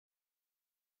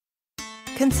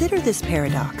Consider this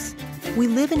paradox. We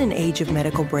live in an age of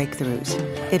medical breakthroughs.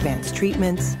 Advanced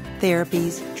treatments,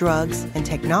 therapies, drugs, and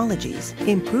technologies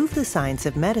improve the science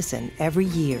of medicine every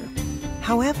year.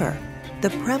 However,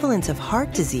 the prevalence of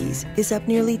heart disease is up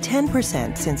nearly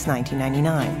 10% since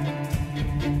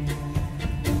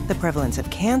 1999. The prevalence of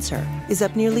cancer is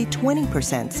up nearly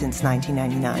 20% since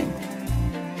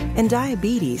 1999. And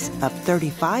diabetes, up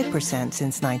 35%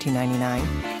 since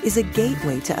 1999, is a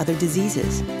gateway to other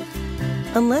diseases.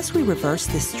 Unless we reverse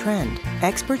this trend,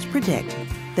 experts predict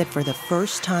that for the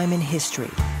first time in history,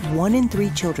 1 in 3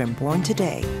 children born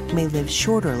today may live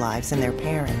shorter lives than their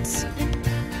parents.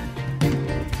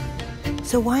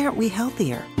 So why aren't we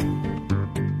healthier?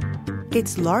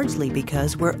 It's largely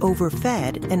because we're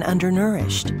overfed and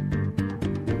undernourished.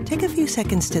 Take a few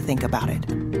seconds to think about it.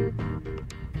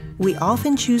 We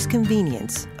often choose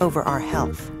convenience over our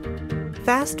health.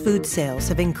 Fast food sales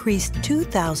have increased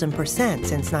 2,000%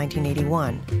 since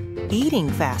 1981. Eating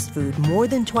fast food more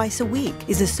than twice a week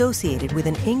is associated with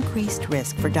an increased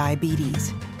risk for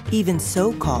diabetes. Even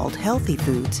so-called healthy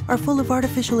foods are full of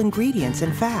artificial ingredients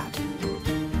and fat.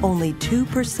 Only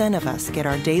 2% of us get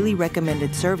our daily recommended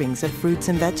servings of fruits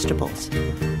and vegetables.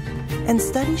 And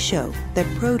studies show that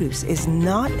produce is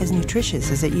not as nutritious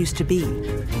as it used to be.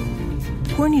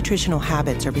 Poor nutritional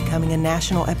habits are becoming a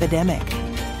national epidemic.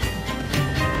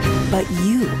 But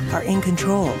you are in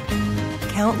control.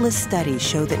 Countless studies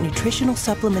show that nutritional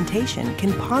supplementation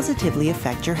can positively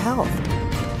affect your health.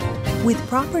 With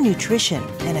proper nutrition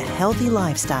and a healthy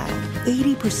lifestyle,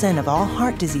 80% of all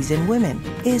heart disease in women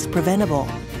is preventable.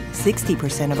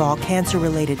 60% of all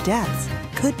cancer-related deaths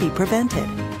could be prevented.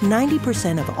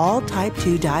 90% of all type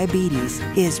 2 diabetes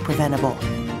is preventable.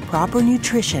 Proper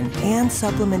nutrition and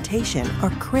supplementation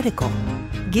are critical.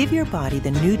 Give your body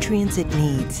the nutrients it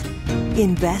needs.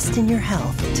 Invest in your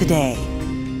health today.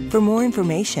 For more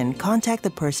information, contact the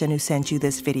person who sent you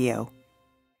this video.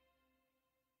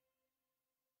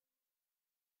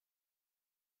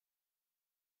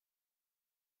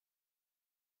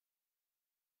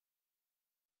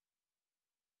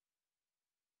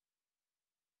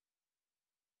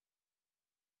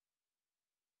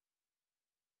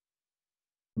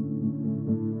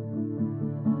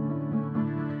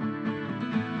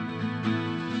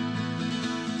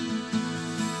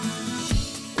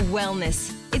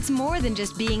 Wellness. It's more than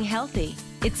just being healthy.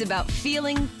 It's about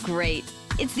feeling great.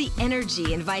 It's the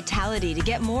energy and vitality to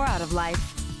get more out of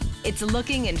life. It's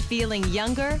looking and feeling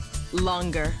younger,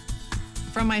 longer.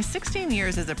 From my 16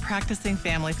 years as a practicing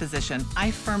family physician, I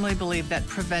firmly believe that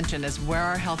prevention is where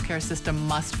our healthcare system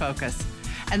must focus.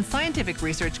 And scientific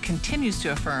research continues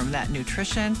to affirm that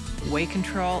nutrition, weight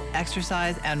control,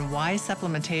 exercise, and wise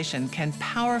supplementation can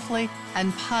powerfully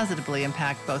and positively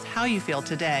impact both how you feel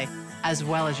today as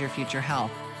well as your future health.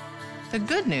 The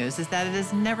good news is that it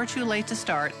is never too late to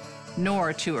start,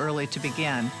 nor too early to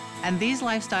begin, and these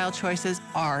lifestyle choices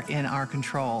are in our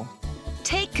control.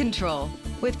 Take control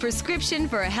with Prescription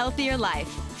for a Healthier Life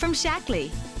from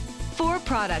Shaklee. 4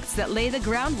 products that lay the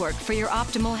groundwork for your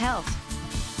optimal health.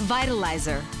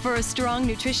 Vitalizer for a strong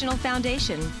nutritional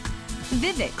foundation.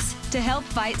 Vivix to help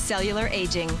fight cellular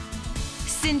aging.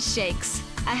 Cinch Shakes,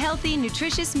 a healthy,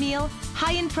 nutritious meal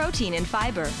high in protein and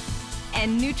fiber.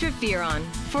 And Nutriferon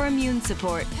for immune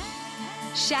support.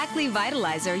 Shaklee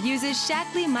Vitalizer uses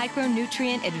Shaklee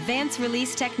Micronutrient Advanced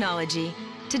Release Technology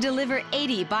to deliver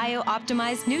 80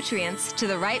 bio-optimized nutrients to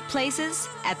the right places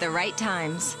at the right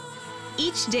times.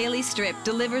 Each daily strip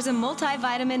delivers a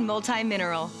multivitamin,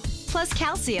 multimineral, plus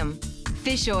calcium,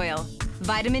 fish oil,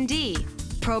 vitamin D,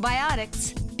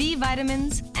 probiotics, B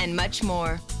vitamins, and much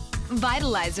more.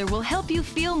 Vitalizer will help you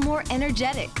feel more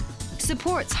energetic,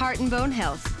 supports heart and bone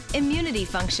health, immunity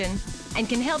function, and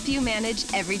can help you manage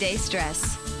everyday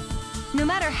stress. No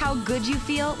matter how good you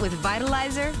feel with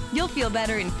Vitalizer, you'll feel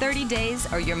better in 30 days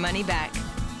or your money back.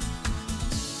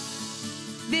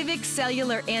 Vivix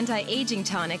Cellular Anti-Aging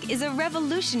Tonic is a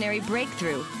revolutionary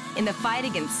breakthrough in the fight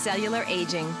against cellular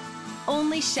aging.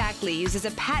 Only Shaklee uses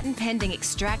a patent-pending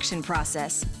extraction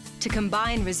process to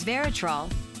combine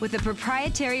resveratrol with a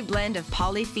proprietary blend of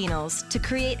polyphenols to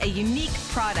create a unique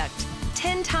product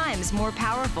 10 times more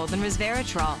powerful than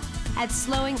resveratrol at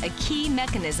slowing a key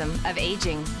mechanism of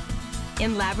aging.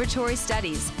 In laboratory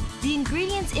studies, the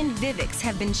ingredients in Vivix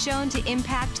have been shown to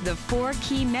impact the 4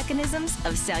 key mechanisms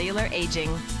of cellular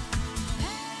aging.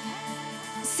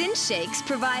 Cinch Shakes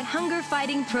provide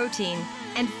hunger-fighting protein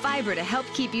and fiber to help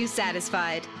keep you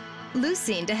satisfied,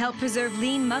 leucine to help preserve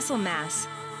lean muscle mass,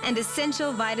 and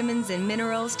essential vitamins and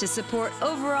minerals to support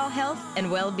overall health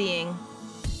and well-being.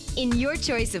 In your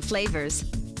choice of flavors,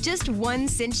 just 1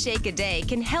 Cinch Shake a day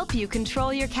can help you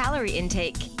control your calorie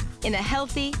intake. in a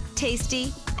healthy,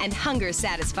 tasty, and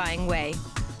hunger-satisfying way.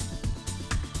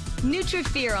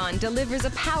 Nutriferon delivers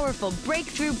a powerful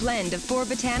breakthrough blend of 4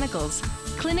 botanicals,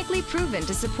 clinically proven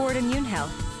to support immune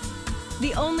health.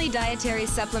 The only dietary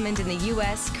supplement in the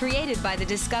U.S. created by the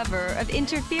discoverer of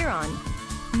interferon.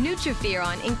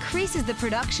 Nutriferon increases the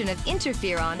production of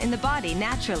interferon in the body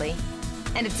naturally,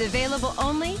 and it's available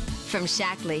only from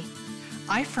Shaklee.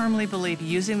 I firmly believe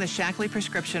using the Shaklee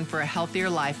prescription for a healthier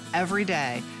life every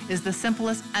day is the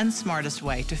simplest and smartest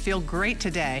way to feel great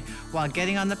today while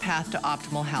getting on the path to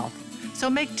optimal health. So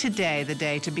make today the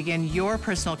day to begin your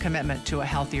personal commitment to a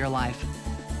healthier life.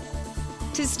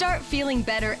 To start feeling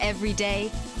better every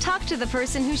day, talk to the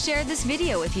person who shared this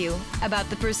video with you about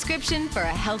the prescription for a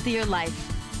healthier life.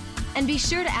 And be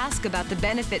sure to ask about the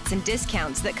benefits and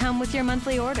discounts that come with your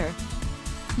monthly order.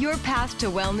 Your path to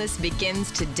wellness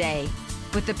begins today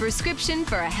with the prescription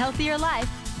for a healthier life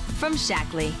from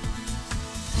Shaklee.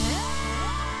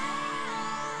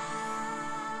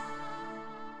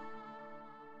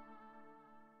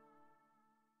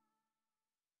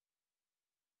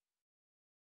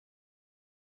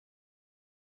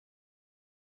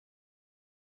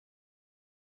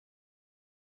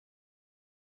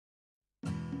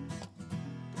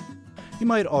 You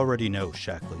might already know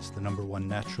Shaklee's the #1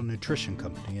 natural nutrition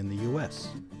company in the U.S.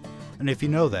 And if you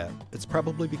know that, it's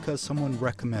probably because someone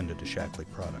recommended a Shaklee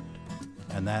product.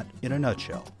 And that, in a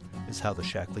nutshell, is how the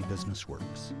Shaklee business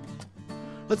works.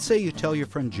 Let's say you tell your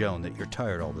friend Joan that you're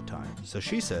tired all the time, so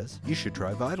she says you should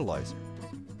try Vitalizer.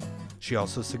 She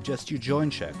also suggests you join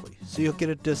Shaklee, so you'll get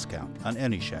a discount on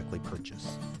any Shaklee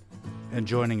purchase. And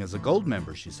joining as a gold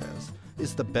member, she says,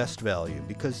 is the best value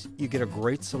because you get a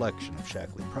great selection of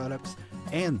Shaklee products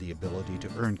and the ability to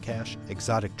earn cash,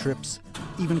 exotic trips,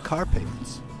 even car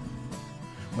payments.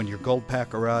 When your gold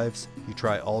pack arrives, you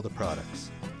try all the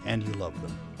products, and you love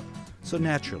them. So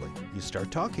naturally, you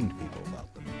start talking to people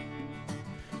about them.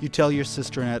 You tell your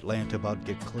sister in Atlanta about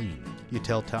Get Clean. You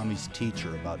tell Tommy's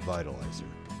teacher about Vitalizer.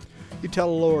 You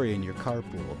tell Lori in your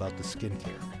carpool about the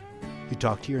skincare. You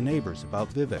talk to your neighbors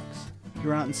about Vivex.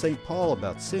 Your aunt in St. Paul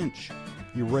about Cinch.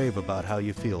 You rave about how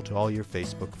you feel to all your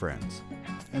Facebook friends,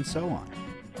 and so on.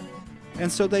 And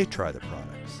so they try the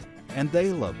products, and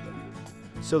they love them.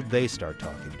 So they start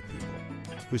talking to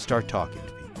people, who start talking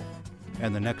to people.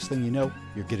 And the next thing you know,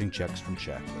 you're getting checks from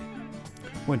Shaklee.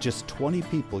 When just 20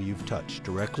 people you've touched,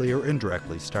 directly or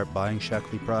indirectly, start buying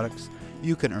Shaklee products,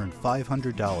 you can earn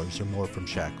 $500 or more from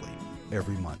Shaklee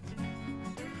every month.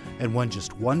 And when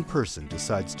just one person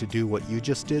decides to do what you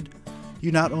just did,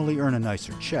 you not only earn a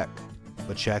nicer check,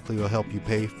 but Shaklee will help you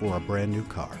pay for a brand new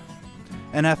car.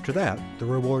 And after that, the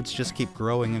rewards just keep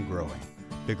growing and growing.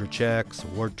 Bigger checks,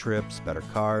 award trips, better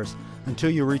cars, until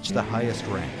you reach the highest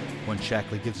rank, when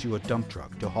Shaklee gives you a dump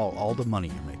truck to haul all the money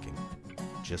you're making.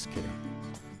 Just kidding.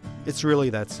 It's really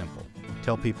that simple.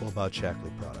 Tell people about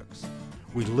Shaklee products.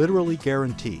 We literally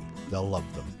guarantee they'll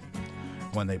love them.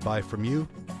 When they buy from you,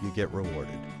 you get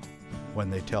rewarded. When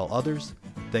they tell others,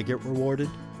 they get rewarded,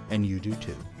 and you do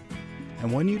too.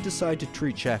 And when you decide to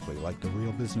treat Shaklee like the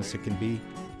real business it can be,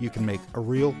 you can make a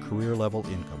real career-level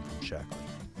income from Shaklee.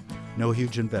 No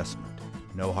huge investment,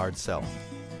 no hard selling,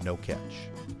 no catch.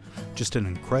 Just an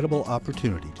incredible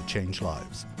opportunity to change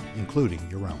lives, including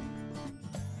your own.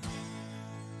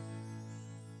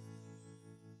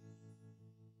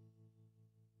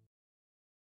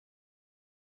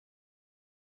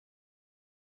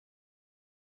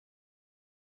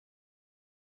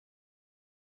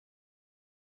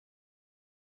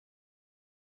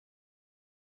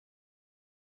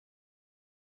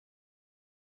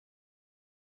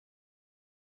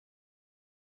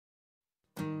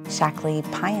 Shaklee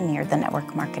pioneered the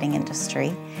network marketing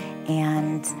industry,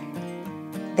 and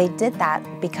they did that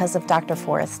because of Dr.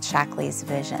 Forrest Shaklee's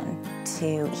vision.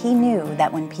 He knew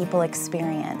that when people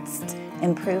experienced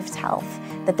improved health,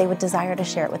 that they would desire to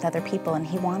share it with other people, and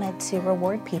he wanted to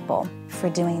reward people for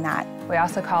doing that. We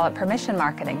also call it permission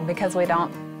marketing because we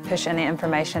don't push any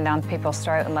information down people's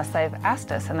throat unless they've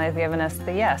asked us and they've given us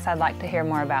the yes, I'd like to hear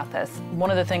more about this. One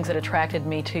of the things that attracted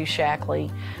me to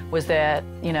Shaklee was that,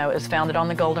 it was founded on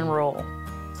the Golden Rule,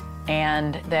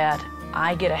 and that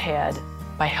I get ahead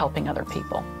by helping other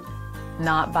people,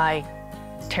 not by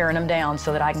tearing them down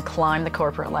so that I can climb the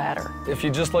corporate ladder. If you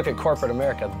just look at corporate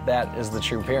America, that is the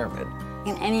true pyramid.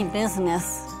 In any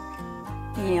business,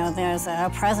 there's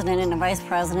a president and a vice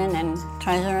president and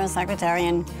treasurer and secretary,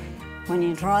 and when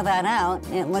you draw that out,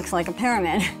 it looks like a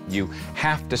pyramid. You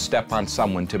have to step on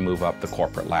someone to move up the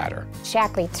corporate ladder.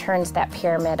 Shaklee turns that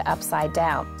pyramid upside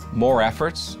down. More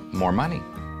efforts, more money.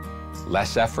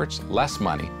 Less efforts, less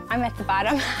money. I'm at the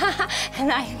bottom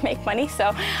and I make money,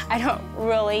 so I don't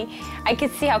really, I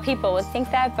could see how people would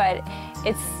think that, but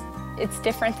it's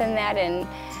different than that, and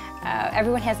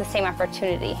everyone has the same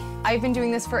opportunity. I've been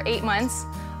doing this for 8 months.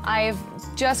 I've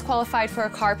just qualified for a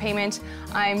car payment.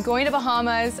 I'm going to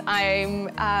Bahamas.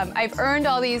 I've earned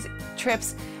all these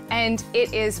trips, and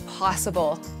it is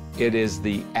possible. It is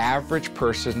the average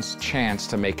person's chance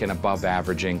to make an above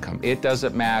average income. It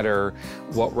doesn't matter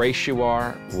what race you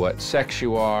are, what sex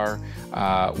you are,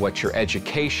 what your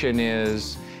education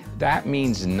is. That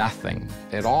means nothing.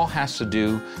 It all has to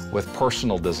do with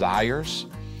personal desires,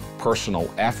 personal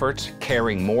efforts,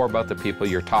 caring more about the people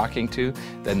you're talking to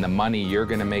than the money you're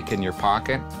going to make in your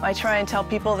pocket. I try and tell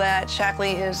people that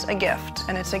Shaklee is a gift,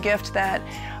 and it's a gift that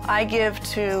I give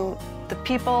to the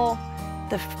people,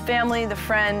 the family, the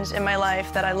friends in my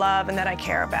life that I love and that I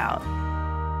care about.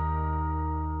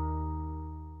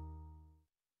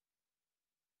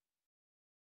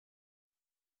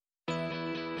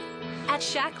 At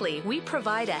Shaklee, we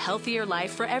provide a healthier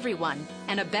life for everyone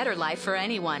and a better life for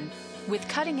anyone with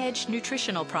cutting-edge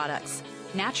nutritional products,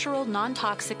 natural,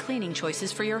 non-toxic cleaning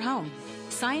choices for your home,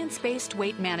 science-based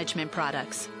weight management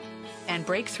products, and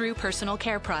breakthrough personal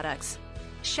care products.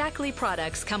 Shaklee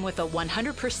products come with a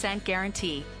 100%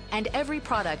 guarantee, and every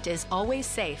product is always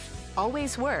safe,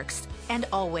 always works, and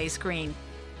always green.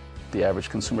 The average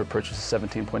consumer purchase is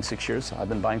 17.6 years. I've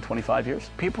been buying 25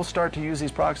 years. People start to use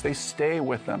these products, they stay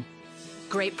with them.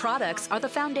 Great products are the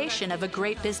foundation of a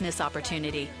great business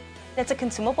opportunity. It's a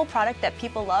consumable product that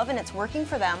people love, and it's working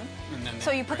for them.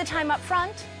 So you put the time up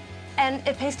front, and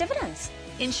it pays dividends.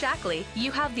 In Shaklee,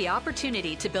 you have the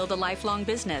opportunity to build a lifelong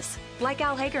business, like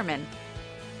Al Hagerman.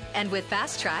 And with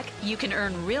Fast Track, you can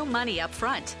earn real money up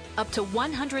front, up to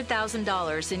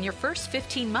 $100,000 in your first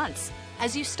 15 months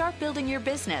as you start building your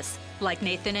business, like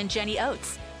Nathan and Jenny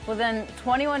Oates. Within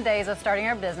 21 days of starting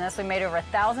our business, we made over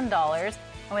 $1,000.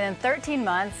 And within 13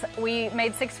 months, we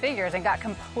made 6 figures and got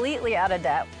completely out of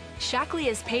debt. Shaklee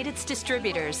has paid its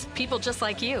distributors, people just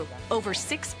like you, over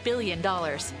 $6 billion.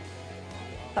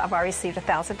 I've already received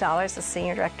 $1,000 as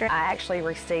senior director. I actually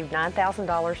received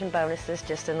 $9,000 in bonuses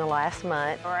just in the last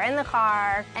month. We're in the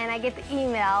car, and I get the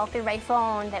email through my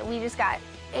phone that we just got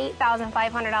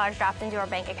 $8,500 dropped into our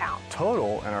bank account.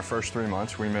 Total, in our first 3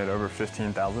 months, we made over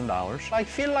 $15,000. I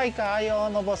feel like I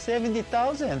own over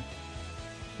 70,000,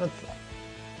 but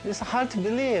it's hard to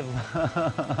believe.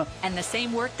 And the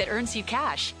same work that earns you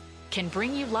cash can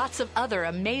bring you lots of other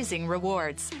amazing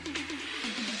rewards.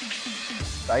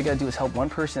 All you gotta do is help one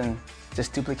person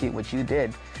just duplicate what you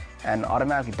did, and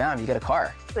automatically, bam, you get a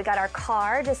car. We got our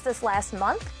car just this last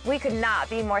month. We could not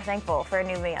be more thankful for a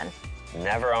new van.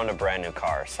 Never owned a brand new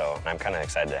car, so I'm kind of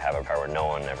excited to have a car where no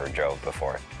one ever drove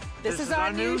before. This is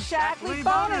our new Shaklee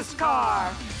bonus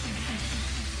car.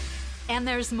 And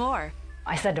there's more.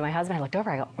 I said to my husband, I looked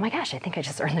over, I go, oh my gosh, I think I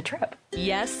just earned the trip.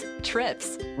 Yes,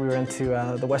 trips. We went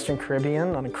to the Western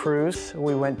Caribbean on a cruise.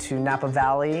 We went to Napa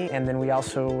Valley, and then we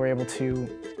also were able to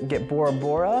get Bora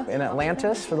Bora in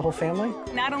Atlantis for the whole family.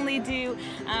 Not only do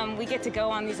we get to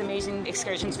go on these amazing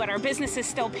excursions, but our business is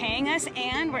still paying us,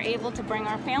 and we're able to bring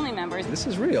our family members. This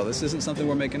is real. This isn't something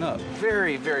we're making up.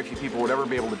 Very, very few people would ever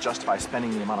be able to justify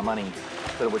spending the amount of money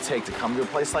that it would take to come to a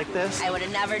place like this. I would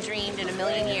have never dreamed in a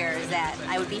million years that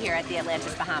I would be here at the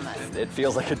Atlantis, Bahamas. It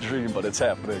feels like a dream, but it's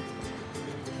happening.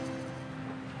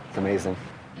 It's amazing.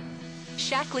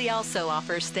 Shaklee also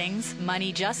offers things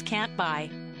money just can't buy.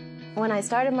 When I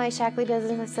started my Shaklee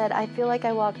business, I said, I feel like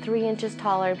I walk 3 inches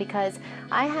taller because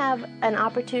I have an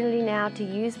opportunity now to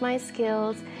use my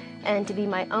skills and to be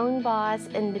my own boss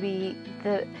and to be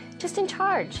just in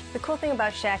charge. The cool thing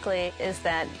about Shaklee is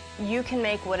that you can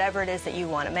make whatever it is that you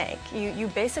want to make. You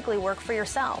basically work for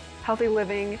yourself. Healthy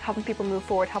living, helping people move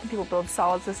forward, helping people build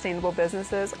solid, sustainable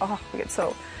businesses. Oh, we get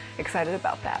so excited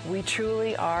about that. We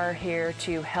truly are here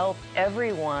to help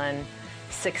everyone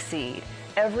succeed,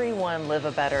 everyone live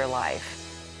a better life.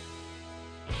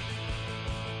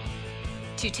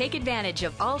 To take advantage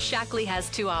of all Shaklee has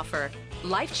to offer,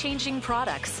 life-changing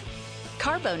products,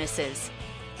 car bonuses,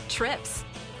 trips,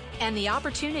 and the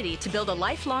opportunity to build a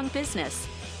lifelong business,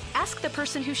 ask the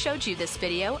person who showed you this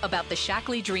video about the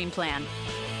Shaklee Dream Plan.